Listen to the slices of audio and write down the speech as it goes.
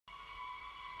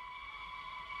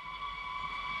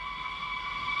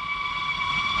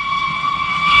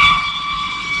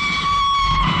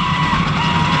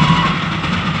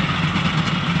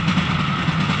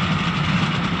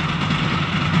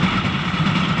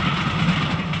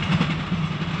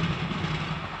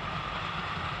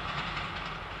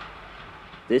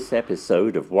This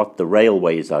episode of What the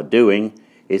Railways Are Doing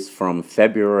is from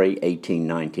February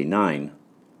 1899.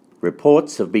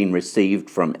 Reports have been received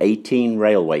from 18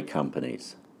 railway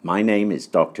companies. My name is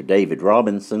Dr. David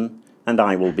Robinson, and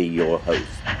I will be your host.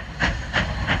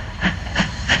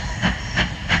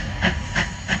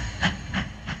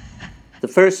 The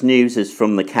first news is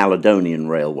from the Caledonian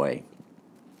Railway.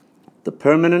 The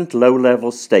permanent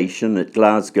low-level station at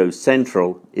Glasgow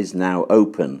Central is now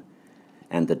open,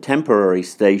 and the temporary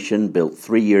station built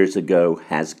 3 years ago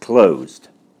has closed.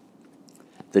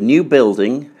 The new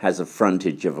building has a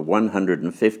frontage of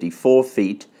 154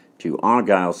 feet to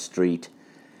Argyle Street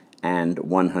and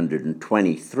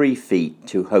 123 feet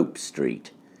to Hope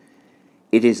Street.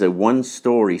 It is a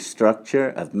one-story structure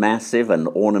of massive and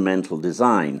ornamental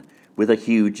design with a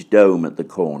huge dome at the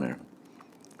corner.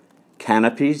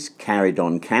 Canopies carried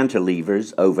on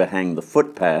cantilevers overhang the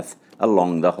footpath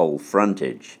along the whole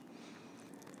frontage.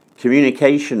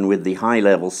 Communication with the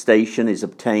high-level station is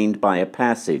obtained by a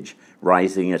passage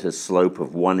rising at a slope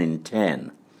of 1 in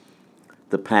 10.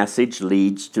 The passage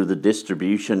leads to the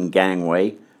distribution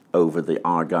gangway over the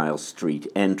Argyle Street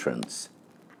entrance.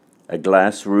 A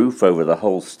glass roof over the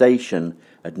whole station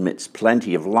admits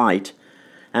plenty of light,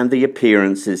 and the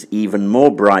appearance is even more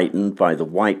brightened by the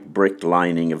white brick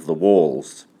lining of the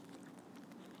walls.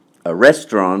 A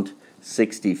restaurant,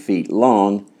 60 feet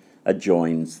long,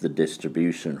 adjoins the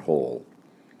distribution hall.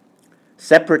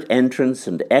 Separate entrance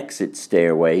and exit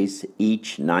stairways,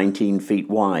 each 19 feet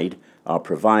wide, are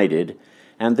provided,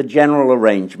 and the general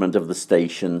arrangement of the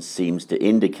station seems to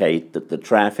indicate that the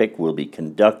traffic will be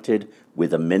conducted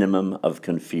with a minimum of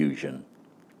confusion.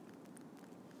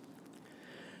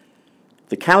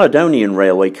 The Caledonian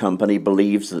Railway Company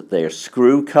believes that their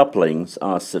screw couplings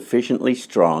are sufficiently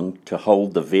strong to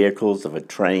hold the vehicles of a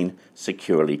train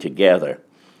securely together.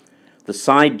 The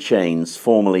side chains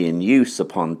formerly in use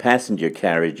upon passenger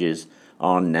carriages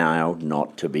are now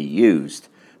not to be used,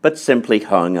 but simply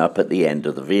hung up at the end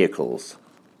of the vehicles.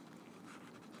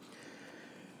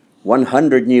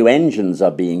 100 new engines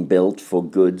are being built for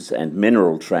goods and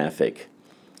mineral traffic,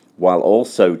 while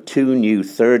also 2 new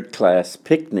third-class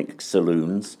picnic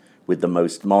saloons with the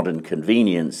most modern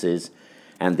conveniences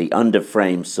and the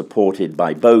underframe supported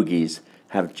by bogies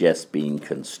have just been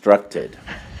constructed.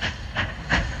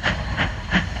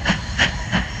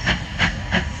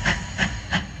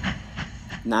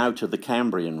 Now to the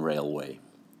Cambrian Railway.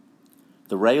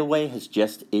 The railway has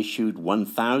just issued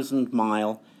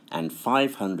 1,000-mile and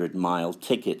 500-mile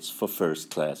tickets for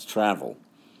first-class travel.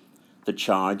 The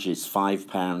charge is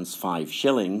 £5 5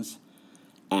 shillings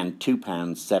and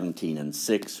 £2 17 and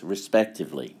 6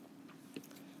 respectively.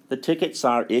 The tickets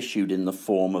are issued in the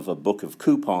form of a book of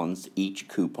coupons, each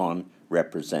coupon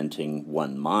representing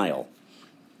 1 mile.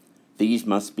 These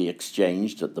must be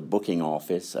exchanged at the booking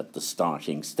office at the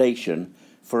starting station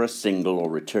for a single or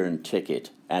return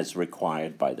ticket as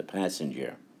required by the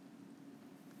passenger.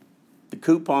 The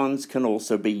coupons can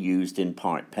also be used in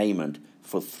part payment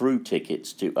for through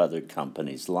tickets to other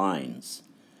companies' lines.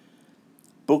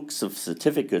 Books of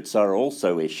certificates are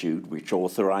also issued which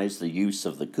authorize the use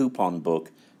of the coupon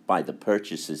book by the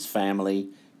purchaser's family,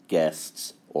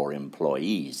 guests, or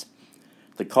employees.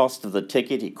 The cost of the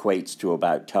ticket equates to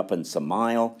about 2p a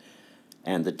mile,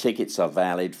 and the tickets are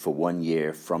valid for 1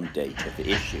 year from date of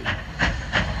issue.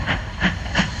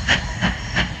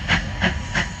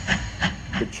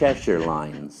 The Cheshire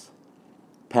Lines.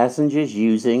 Passengers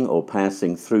using or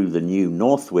passing through the new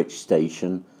Northwich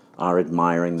station are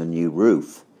admiring the new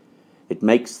roof. It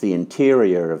makes the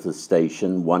interior of the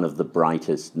station one of the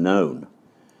brightest known.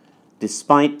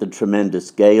 Despite the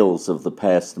tremendous gales of the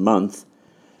past month,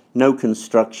 no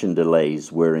construction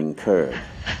delays were incurred.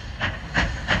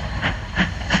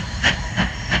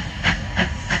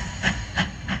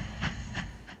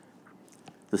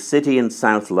 The City and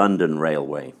South London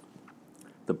Railway.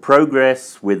 The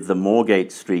progress with the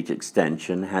Moorgate Street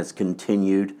extension has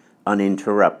continued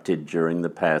uninterrupted during the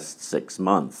past 6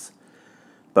 months.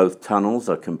 Both tunnels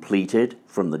are completed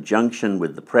from the junction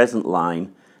with the present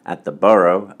line at the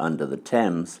Borough under the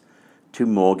Thames to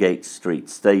Moorgate Street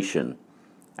Station,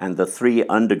 and the 3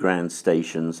 underground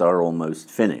stations are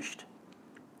almost finished.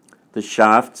 The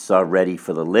shafts are ready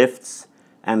for the lifts,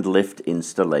 and lift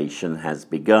installation has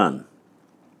begun.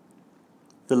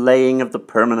 The laying of the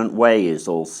permanent way is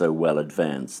also well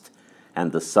advanced,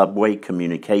 and the subway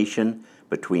communication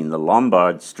between the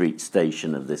Lombard Street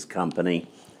station of this company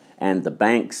and the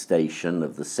Bank station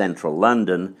of the Central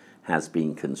London has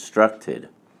been constructed.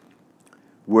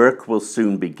 Work will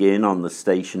soon begin on the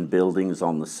station buildings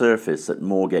on the surface at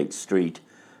Moorgate Street,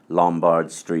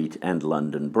 Lombard Street, and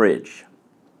London Bridge.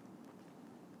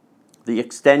 The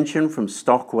extension from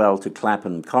Stockwell to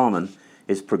Clapham Common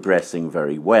is progressing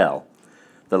very well.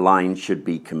 The line should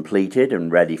be completed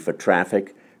and ready for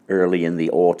traffic early in the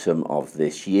autumn of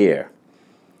this year.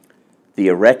 The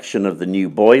erection of the new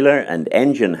boiler and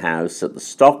engine house at the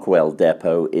Stockwell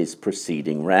depot is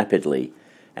proceeding rapidly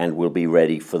and will be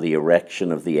ready for the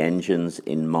erection of the engines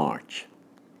in March.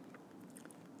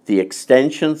 The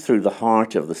extension through the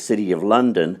heart of the City of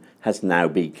London has now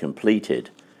been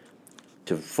completed.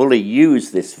 To fully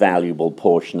use this valuable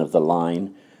portion of the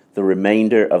line, the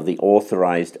remainder of the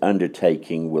authorized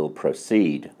undertaking will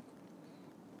proceed.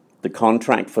 The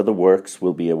contract for the works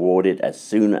will be awarded as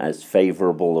soon as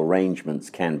favorable arrangements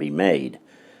can be made.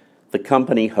 The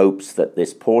company hopes that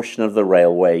this portion of the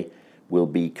railway will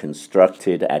be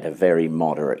constructed at a very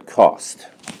moderate cost.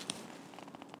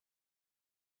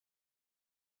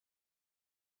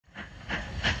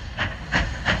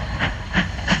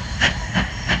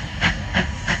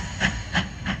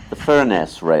 The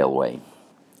Furness Railway.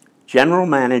 General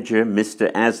Manager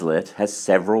Mr. Aslett has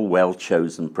several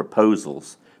well-chosen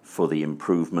proposals for the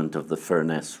improvement of the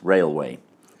Furness Railway,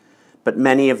 but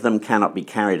many of them cannot be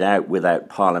carried out without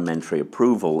parliamentary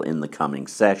approval in the coming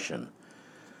session.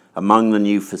 Among the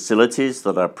new facilities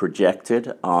that are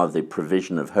projected are the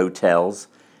provision of hotels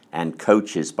and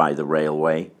coaches by the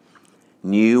railway,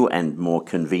 new and more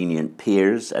convenient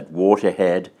piers at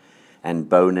Waterhead and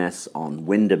Bowness on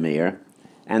Windermere,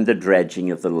 and the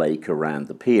dredging of the lake around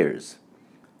the piers.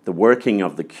 The working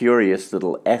of the curious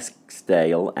little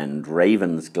Eskdale and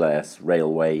Ravensglass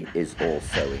Railway is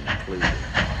also included.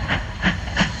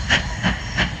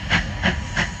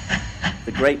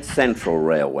 The Great Central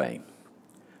Railway.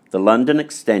 The London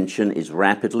extension is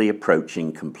rapidly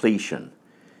approaching completion,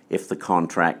 if the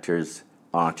contractors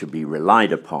are to be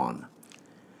relied upon.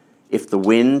 If the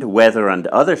wind, weather, and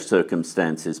other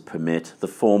circumstances permit, the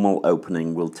formal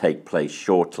opening will take place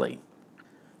shortly.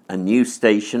 A new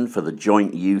station for the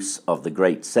joint use of the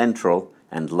Great Central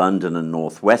and London and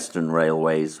North Western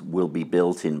Railways will be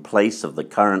built in place of the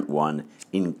current one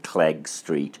in Clegg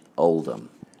Street, Oldham.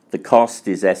 The cost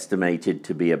is estimated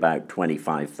to be about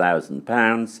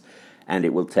 £25,000, and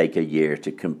it will take a year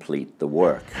to complete the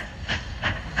work.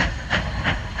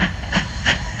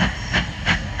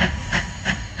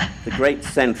 The Great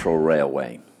Central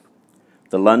Railway.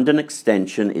 The London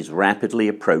extension is rapidly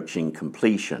approaching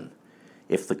completion,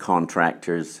 if the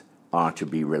contractors are to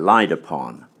be relied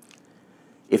upon.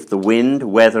 If the wind,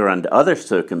 weather, and other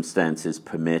circumstances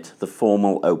permit, the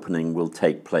formal opening will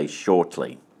take place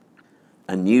shortly.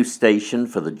 A new station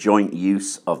for the joint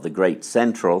use of the Great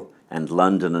Central and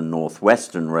London and North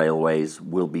Western Railways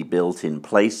will be built in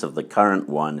place of the current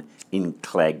one in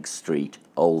Clegg Street,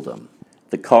 Oldham.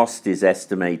 The cost is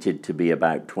estimated to be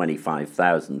about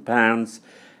 £25,000,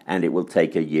 and it will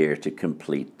take a year to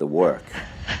complete the work.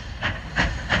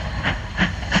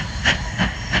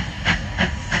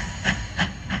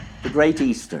 The Great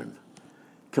Eastern.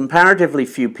 Comparatively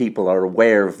few people are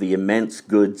aware of the immense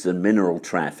goods and mineral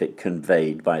traffic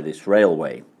conveyed by this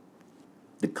railway.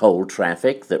 The coal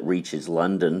traffic that reaches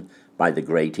London by the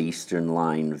Great Eastern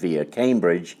Line via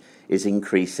Cambridge is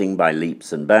increasing by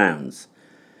leaps and bounds.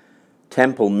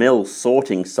 Temple Mill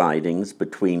sorting sidings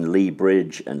between Lea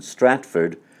Bridge and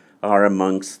Stratford are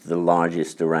amongst the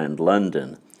largest around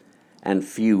London, and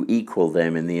few equal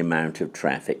them in the amount of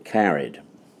traffic carried.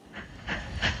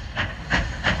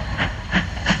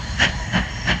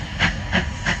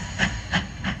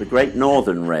 The Great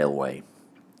Northern Railway.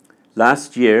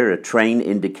 Last year, a train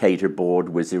indicator board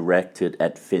was erected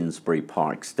at Finsbury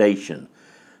Park Station,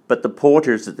 but the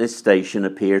porters at this station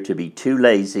appear to be too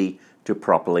lazy to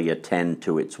properly attend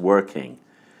to its working.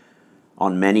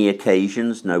 On many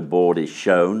occasions, no board is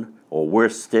shown, or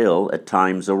worse still, at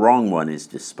times a wrong one is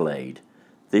displayed.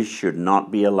 This should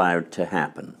not be allowed to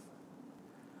happen.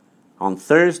 On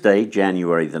Thursday,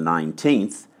 January the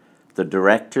 19th, the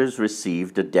directors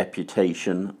received a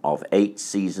deputation of 8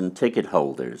 season ticket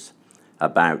holders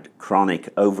about chronic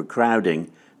overcrowding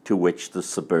to which the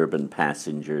suburban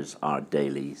passengers are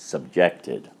daily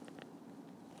subjected.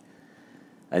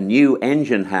 A new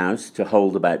engine house to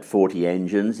hold about 40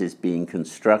 engines is being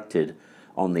constructed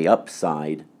on the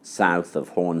upside south of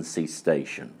Hornsey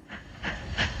Station.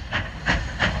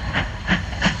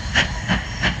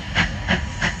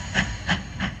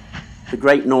 The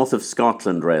Great North of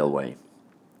Scotland Railway.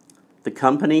 The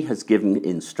company has given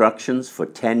instructions for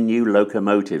 10 new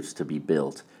locomotives to be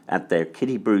built at their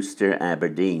Kitty Brewster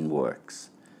Aberdeen works.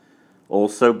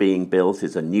 Also being built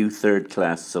is a new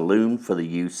third-class saloon for the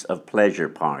use of pleasure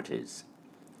parties.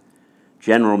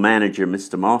 General Manager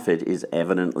Mr. Moffat is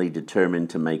evidently determined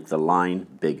to make the line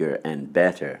bigger and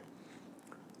better.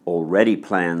 Already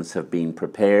plans have been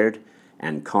prepared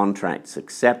and contracts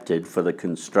accepted for the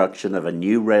construction of a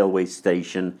new railway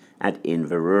station at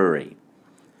Inverurie.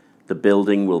 The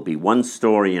building will be 1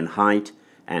 story in height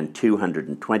and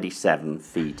 227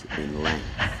 feet in length.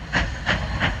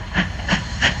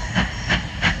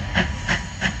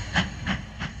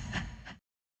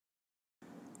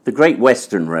 The Great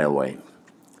Western Railway.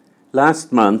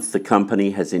 Last month, the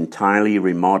company has entirely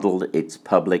remodeled its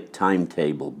public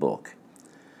timetable book.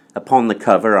 Upon the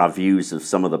cover are views of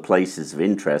some of the places of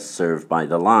interest served by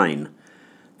the line.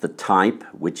 The type,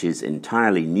 which is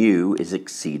entirely new, is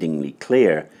exceedingly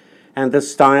clear, and the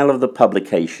style of the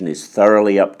publication is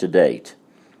thoroughly up to date.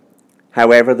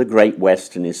 However, the Great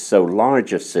Western is so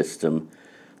large a system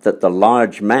that the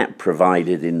large map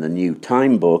provided in the new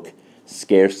time book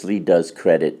scarcely does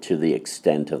credit to the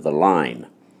extent of the line.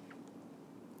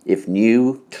 If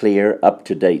new, clear,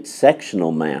 up-to-date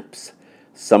sectional maps,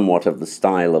 somewhat of the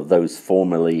style of those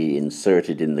formerly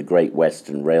inserted in the Great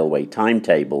Western Railway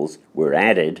timetables, were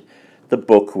added, the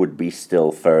book would be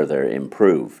still further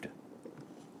improved.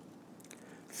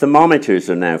 Thermometers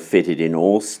are now fitted in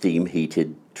all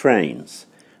steam-heated trains,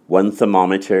 1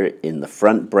 thermometer in the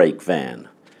front brake van.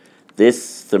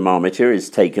 This thermometer is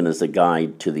taken as a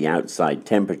guide to the outside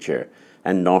temperature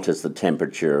and not as the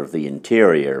temperature of the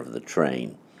interior of the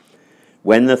train.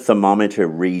 When the thermometer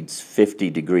reads 50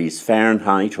 degrees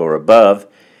Fahrenheit or above,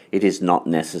 it is not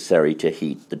necessary to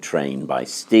heat the train by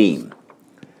steam.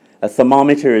 A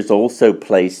thermometer is also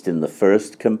placed in the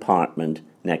first compartment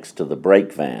next to the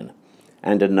brake van,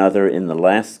 and another in the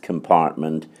last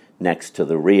compartment next to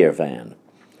the rear van.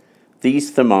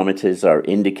 These thermometers are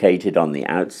indicated on the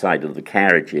outside of the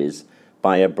carriages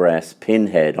by a brass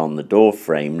pinhead on the door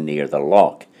frame near the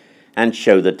lock, and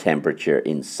show the temperature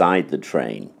inside the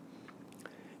train.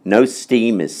 No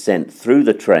steam is sent through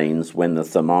the trains when the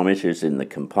thermometers in the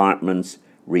compartments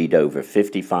read over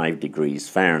 55 degrees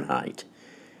Fahrenheit.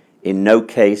 In no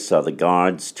case are the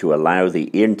guards to allow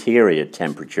the interior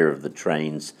temperature of the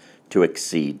trains to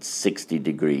exceed 60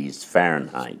 degrees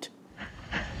Fahrenheit.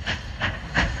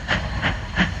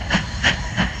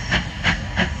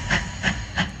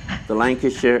 The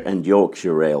Lancashire and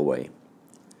Yorkshire Railway.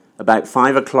 About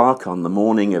 5 o'clock on the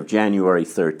morning of January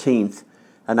 13th,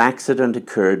 an accident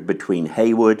occurred between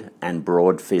Heywood and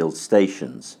Broadfield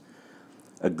stations.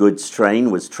 A goods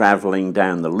train was travelling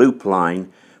down the loop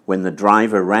line when the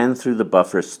driver ran through the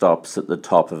buffer stops at the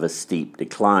top of a steep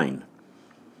decline.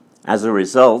 As a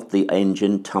result, the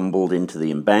engine tumbled into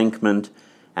the embankment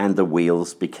and the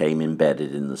wheels became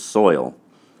embedded in the soil.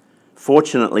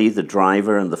 Fortunately, the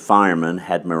driver and the fireman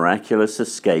had miraculous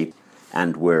escape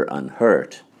and were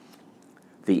unhurt.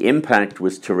 The impact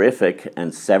was terrific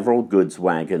and several goods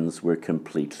wagons were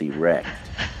completely wrecked.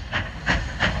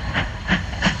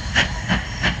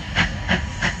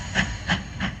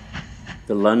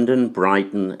 The London,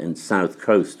 Brighton and South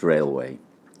Coast Railway.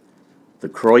 The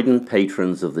Croydon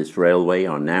patrons of this railway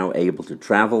are now able to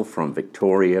travel from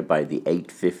Victoria by the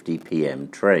 8:50 p.m.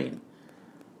 train.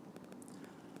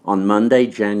 On Monday,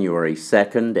 January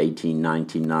 2nd,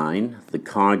 1899, the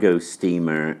cargo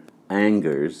steamer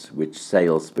Angers, which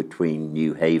sails between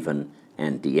New Haven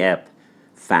and Dieppe,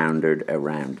 foundered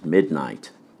around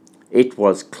midnight. It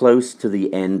was close to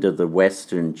the end of the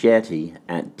western jetty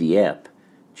at Dieppe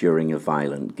during a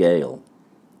violent gale.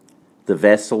 The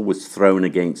vessel was thrown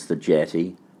against the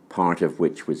jetty, part of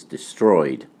which was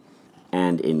destroyed,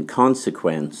 and in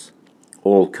consequence,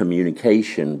 all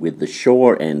communication with the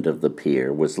shore end of the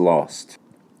pier was lost.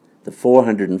 The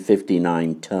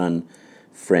 459-ton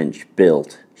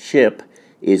French-built ship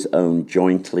is owned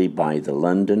jointly by the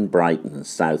London, Brighton,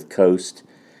 South Coast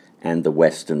and the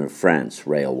Western of France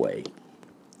Railway.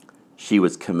 She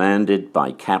was commanded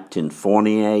by Captain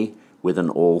Fournier with an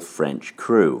all-French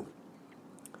crew.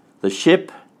 The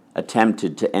ship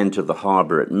attempted to enter the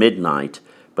harbor at midnight,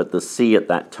 but the sea at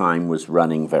that time was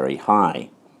running very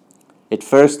high. It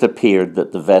first appeared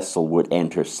that the vessel would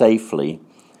enter safely,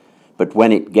 but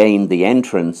when it gained the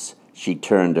entrance, she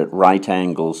turned at right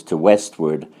angles to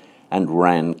westward and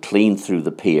ran clean through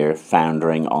the pier,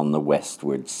 foundering on the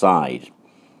westward side.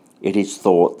 It is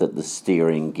thought that the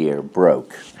steering gear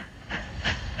broke.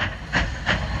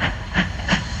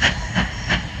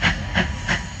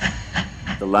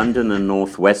 The London and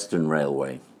North Western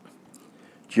Railway.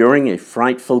 During a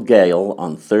frightful gale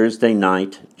on Thursday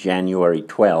night, January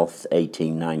 12,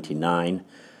 1899,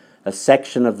 a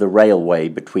section of the railway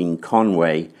between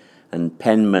Conway and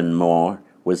Penmanmore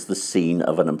was the scene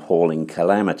of an appalling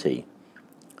calamity.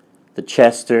 The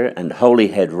Chester and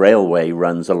Holyhead Railway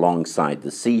runs alongside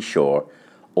the seashore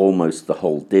almost the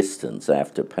whole distance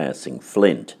after passing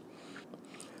Flint.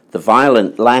 The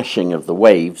violent lashing of the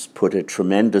waves put a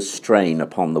tremendous strain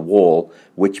upon the wall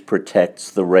which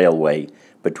protects the railway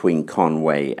between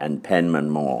Conway and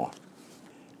Penmanmore.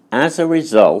 As a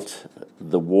result,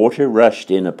 the water rushed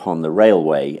in upon the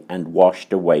railway and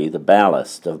washed away the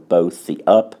ballast of both the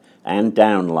up and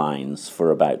down lines for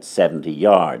about 70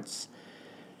 yards.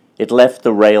 It left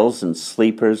the rails and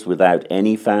sleepers without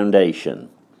any foundation.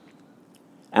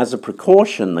 As a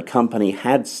precaution, the company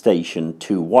had stationed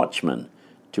 2 watchmen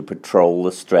to patrol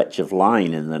the stretch of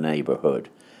line in the neighborhood.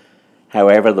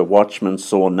 However, the watchmen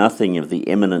saw nothing of the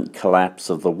imminent collapse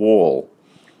of the wall.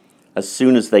 As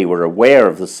soon as they were aware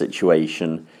of the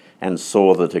situation and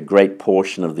saw that a great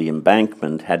portion of the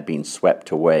embankment had been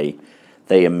swept away,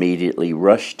 they immediately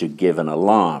rushed to give an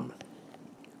alarm.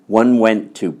 One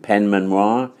went to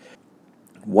Penmanmore,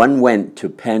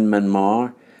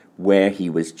 where he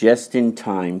was just in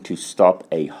time to stop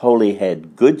a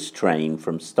Holyhead goods train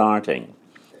from starting.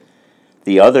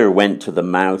 The other went to the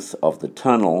mouth of the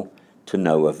tunnel, to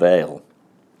no avail.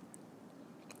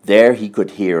 There he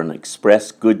could hear an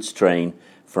express goods train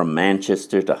from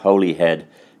Manchester to Holyhead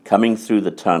coming through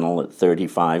the tunnel at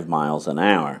 35 miles an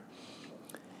hour.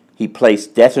 He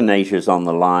placed detonators on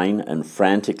the line and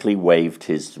frantically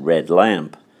waved his red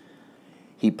lamp.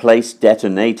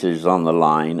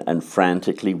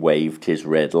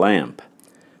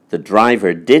 The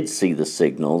driver did see the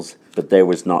signals, but there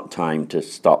was not time to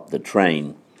stop the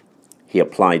train. He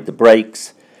applied the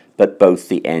brakes, but both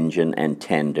the engine and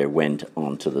tender went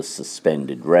onto the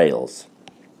suspended rails.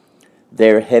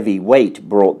 Their heavy weight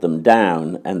brought them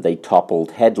down, and they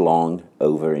toppled headlong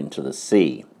over into the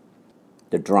sea.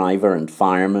 The driver and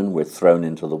fireman were thrown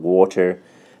into the water,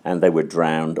 and they were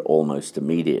drowned almost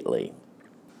immediately.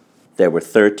 There were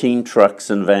 13 trucks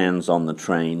and vans on the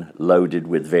train, loaded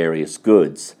with various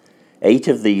goods. 8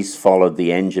 of these followed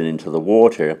the engine into the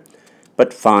water,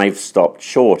 but 5 stopped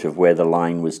short of where the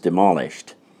line was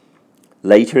demolished.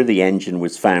 Later, the engine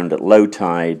was found at low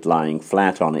tide, lying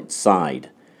flat on its side.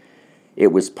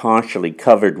 It was partially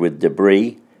covered with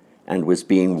debris and was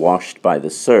being washed by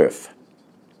the surf.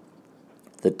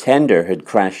 The tender had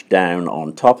crashed down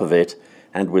on top of it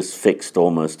and was fixed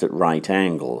almost at right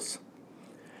angles.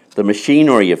 The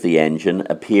machinery of the engine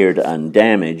appeared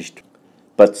undamaged,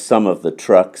 but some of the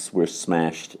trucks were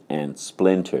smashed and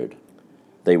splintered.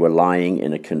 They were lying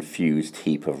in a confused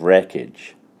heap of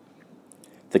wreckage.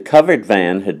 The covered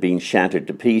van had been shattered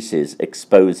to pieces,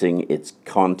 exposing its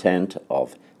content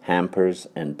of hampers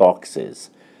and boxes.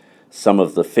 Some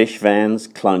of the fish vans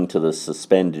clung to the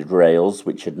suspended rails,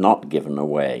 which had not given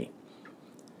away.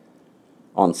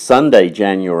 On Sunday,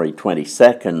 January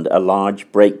 22nd, a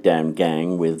large breakdown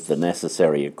gang with the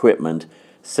necessary equipment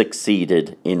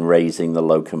succeeded in raising the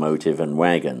locomotive and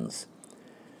wagons.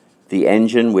 The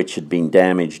engine, which had been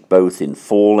damaged both in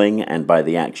falling and by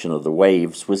the action of the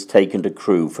waves, was taken to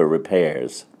Crewe for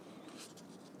repairs.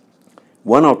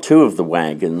 1 or 2 of the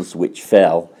wagons which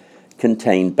fell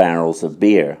contained barrels of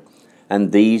beer,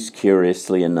 and these,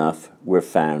 curiously enough, were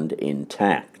found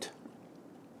intact.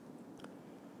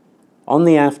 On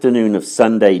the afternoon of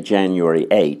Sunday, January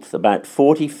 8th, about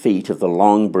 40 feet of the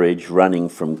long bridge running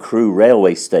from Crewe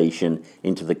railway station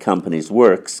into the company's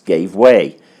works gave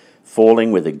way,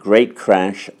 falling with a great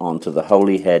crash onto the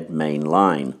Holyhead main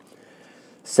line.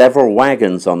 Several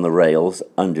wagons on the rails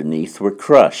underneath were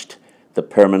crushed. The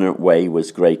permanent way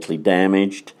was greatly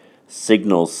damaged,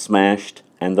 signals smashed,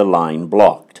 and the line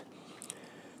blocked.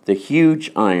 The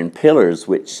huge iron pillars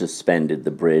which suspended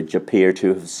the bridge appear to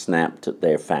have snapped at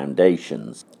their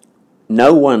foundations.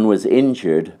 No one was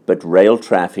injured, but rail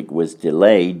traffic was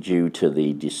delayed due to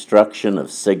the destruction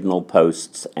of signal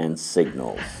posts and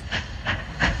signals.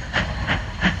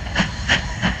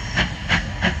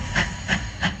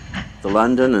 The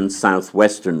London and South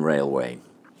Western Railway.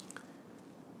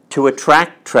 To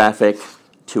attract traffic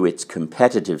to its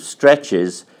competitive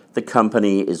stretches, the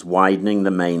company is widening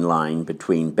the main line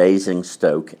between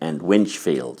Basingstoke and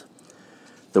Winchfield.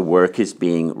 The work is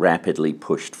being rapidly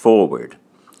pushed forward.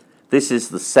 This is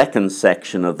the second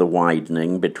section of the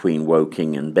widening between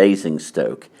Woking and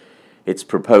Basingstoke. It's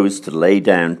proposed to lay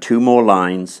down 2 more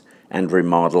lines and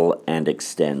remodel and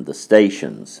extend the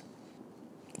stations.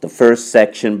 The first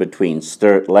section between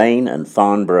Sturt Lane and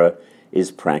Farnborough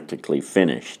is practically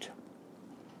finished.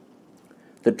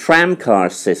 The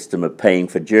tramcar system of paying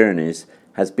for journeys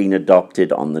has been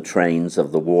adopted on the trains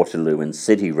of the Waterloo and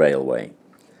City Railway.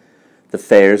 The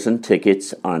fares and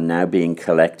tickets are now being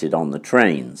collected on the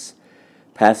trains.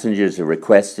 Passengers are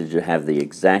requested to have the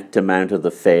exact amount of the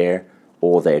fare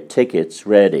or their tickets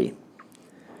ready.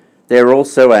 They are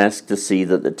also asked to see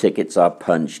that the tickets are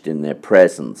punched in their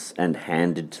presence and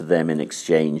handed to them in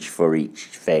exchange for each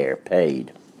fare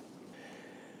paid.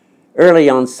 Early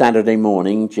on Saturday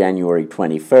morning, January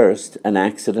 21st, an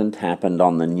accident happened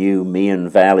on the new Meon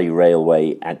Valley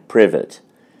Railway at Privet,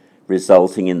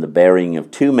 resulting in the burying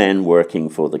of two men working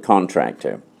for the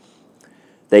contractor.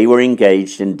 They were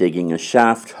engaged in digging a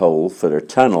shaft hole for a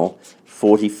tunnel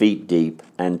 40 feet deep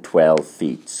and 12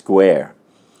 feet square.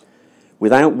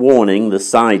 Without warning, the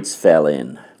sides fell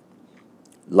in.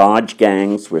 Large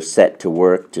gangs were set to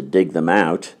work to dig them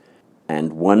out,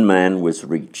 and one man was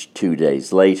reached 2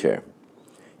 days later.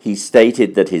 He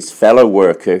stated that his fellow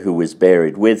worker who was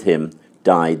buried with him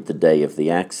died the day of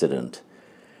the accident.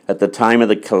 At the time of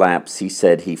the collapse, he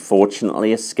said he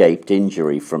fortunately escaped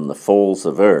injury from the falls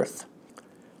of earth.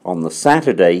 On the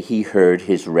Saturday, he heard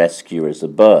his rescuers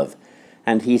above,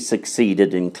 and he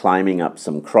succeeded in climbing up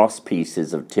some cross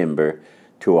pieces of timber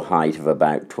to a height of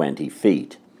about 20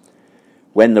 feet.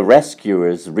 When the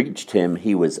rescuers reached him,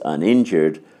 he was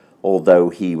uninjured, although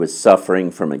he was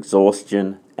suffering from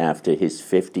exhaustion after his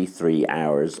 53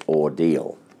 hours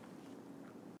ordeal.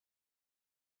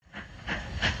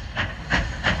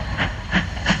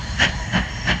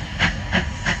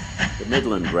 The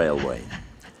Midland Railway.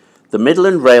 The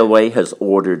Midland Railway has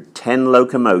ordered 10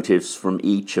 locomotives from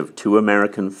each of two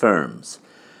American firms.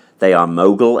 They are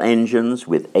Mogul engines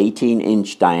with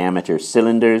 18-inch diameter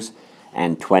cylinders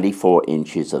and 24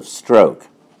 inches of stroke.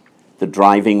 The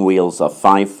driving wheels are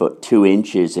 5 foot 2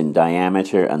 inches in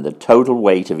diameter, and the total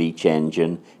weight of each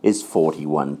engine is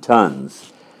 41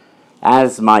 tons.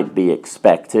 As might be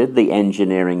expected, the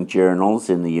engineering journals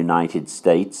in the United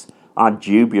States are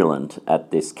jubilant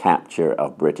at this capture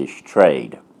of British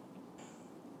trade.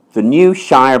 The new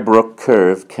Shirebrook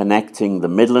curve connecting the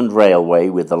Midland Railway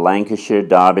with the Lancashire,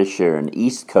 Derbyshire and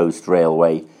East Coast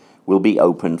Railway will be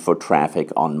opened for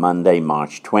traffic on Monday,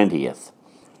 March 20th.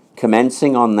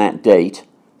 Commencing on that date,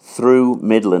 through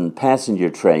Midland passenger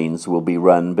trains will be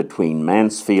run between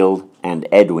Mansfield and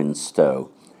Edwinstowe,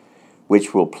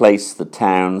 which will place the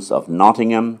towns of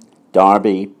Nottingham,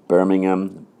 Derby,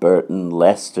 Birmingham, Burton,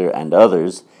 Leicester and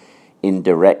others in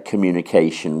direct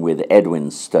communication with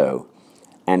Edwinstowe,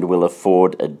 and will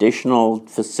afford additional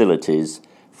facilities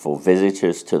for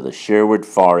visitors to the Sherwood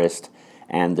Forest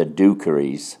and the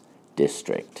Dukeries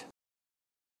district.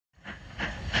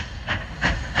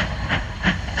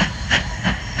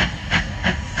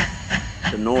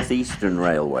 The Northeastern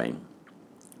Railway.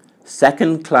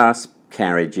 Second-class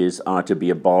carriages are to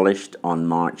be abolished on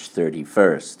March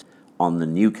 31st on the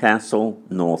Newcastle,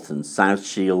 North and South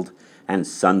Shield and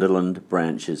Sunderland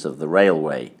branches of the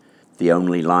railway, the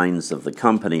only lines of the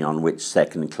company on which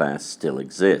second class still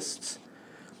exists.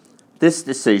 This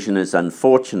decision is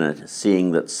unfortunate,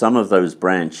 seeing that some of those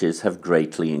branches have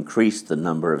greatly increased the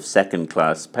number of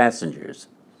second-class passengers.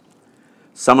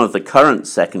 Some of the current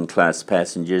second-class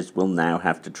passengers will now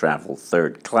have to travel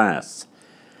third class.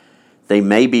 They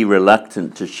may be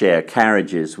reluctant to share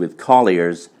carriages with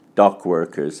colliers, dock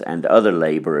workers, and other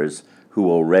laborers who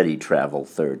already travel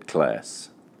third class.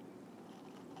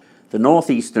 The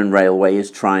Northeastern Railway is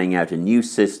trying out a new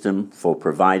system for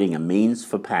providing a means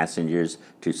for passengers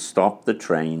to stop the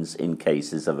trains in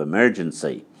cases of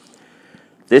emergency.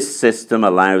 This system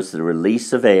allows the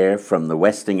release of air from the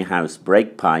Westinghouse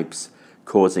brake pipes,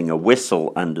 causing a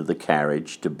whistle under the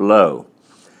carriage to blow.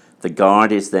 The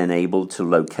guard is then able to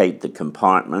locate the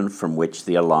compartment from which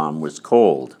the alarm was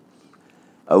called.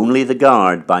 Only the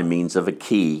guard, by means of a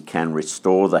key, can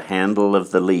restore the handle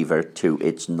of the lever to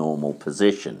its normal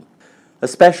position. A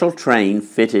special train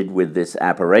fitted with this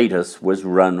apparatus was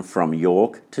run from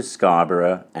York to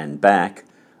Scarborough and back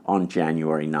on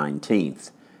January 19th,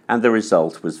 and the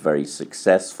result was very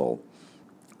successful.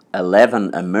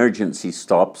 11 emergency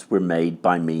stops were made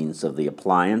by means of the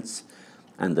appliance,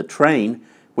 and the train,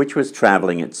 which was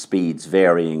traveling at speeds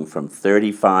varying from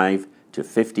 35 to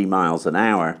 50 miles an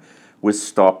hour, was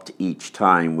stopped each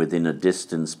time within a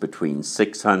distance between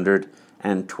 600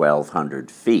 and 1,200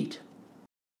 feet.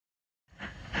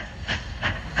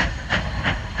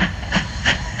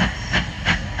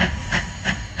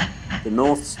 The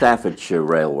North Staffordshire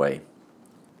Railway.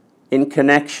 In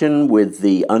connection with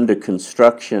the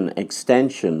under-construction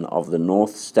extension of the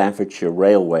North Staffordshire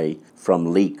Railway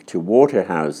from Leek to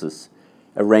Waterhouses,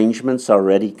 arrangements are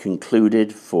already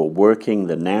concluded for working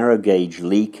the narrow-gauge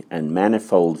Leek and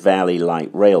Manifold Valley Light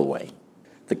Railway.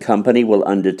 The company will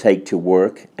undertake to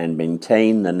work and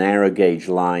maintain the narrow-gauge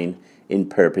line in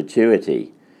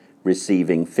perpetuity,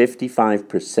 receiving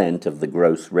 55% of the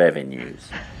gross revenues.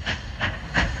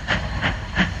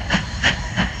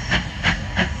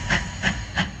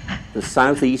 The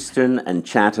Southeastern and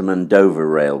Chatham and Dover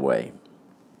Railway.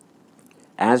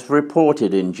 As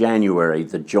reported in January,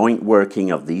 the joint working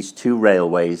of these two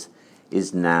railways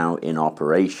is now in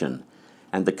operation,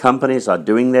 and the companies are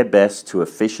doing their best to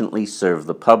efficiently serve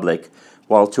the public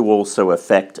while to also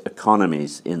affect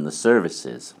economies in the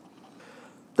services.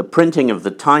 The printing of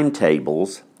the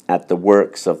timetables at the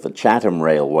works of the Chatham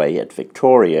Railway at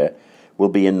Victoria will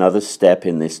be another step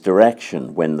in this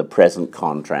direction when the present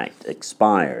contract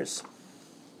expires.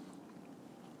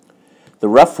 The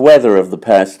rough weather of the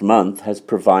past month has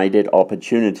provided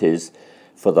opportunities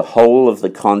for the whole of the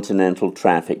continental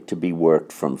traffic to be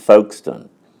worked from Folkestone.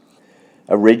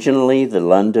 Originally, the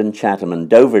London, Chatham and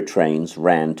Dover trains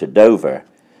ran to Dover,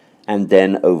 and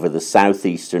then over the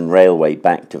Southeastern Railway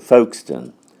back to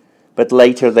Folkestone, but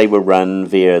later they were run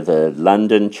via the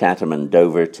London, Chatham and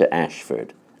Dover to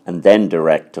Ashford, and then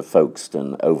direct to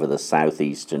Folkestone over the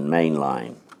Southeastern Main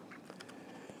Line.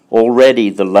 Already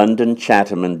the London,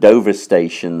 Chatham and Dover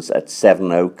stations at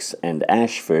Sevenoaks and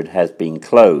Ashford has been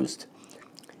closed.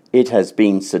 It has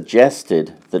been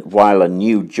suggested that while a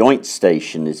new joint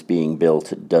station is being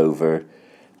built at Dover,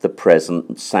 the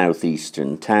present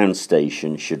Southeastern Town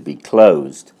Station should be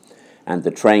closed, and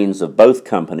the trains of both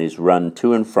companies run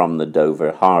to and from the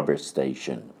Dover Harbour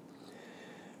Station.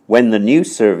 When the new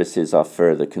services are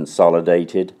further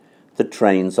consolidated, the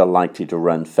trains are likely to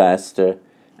run faster,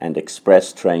 and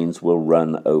express trains will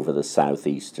run over the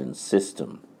Southeastern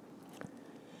system.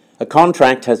 A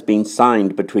contract has been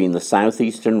signed between the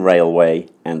Southeastern Railway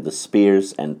and the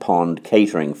Spears and Pond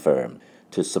catering firm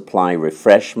to supply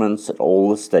refreshments at all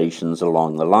the stations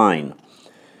along the line.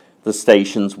 The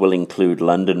stations will include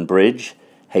London Bridge,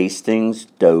 Hastings,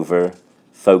 Dover,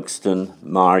 Folkestone,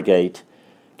 Margate,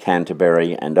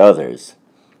 Canterbury, and others.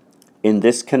 In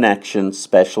this connection,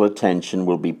 special attention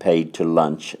will be paid to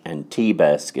lunch and tea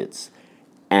baskets,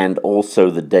 and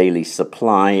also the daily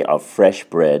supply of fresh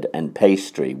bread and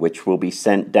pastry, which will be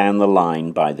sent down the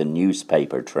line by the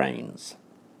newspaper trains.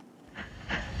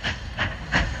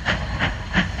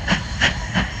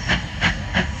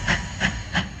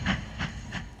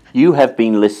 You have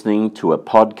been listening to a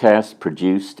podcast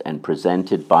produced and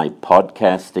presented by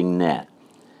Podcasting Net.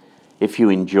 If you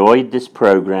enjoyed this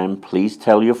program, please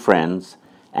tell your friends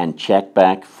and check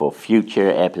back for future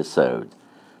episodes.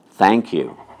 Thank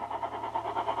you.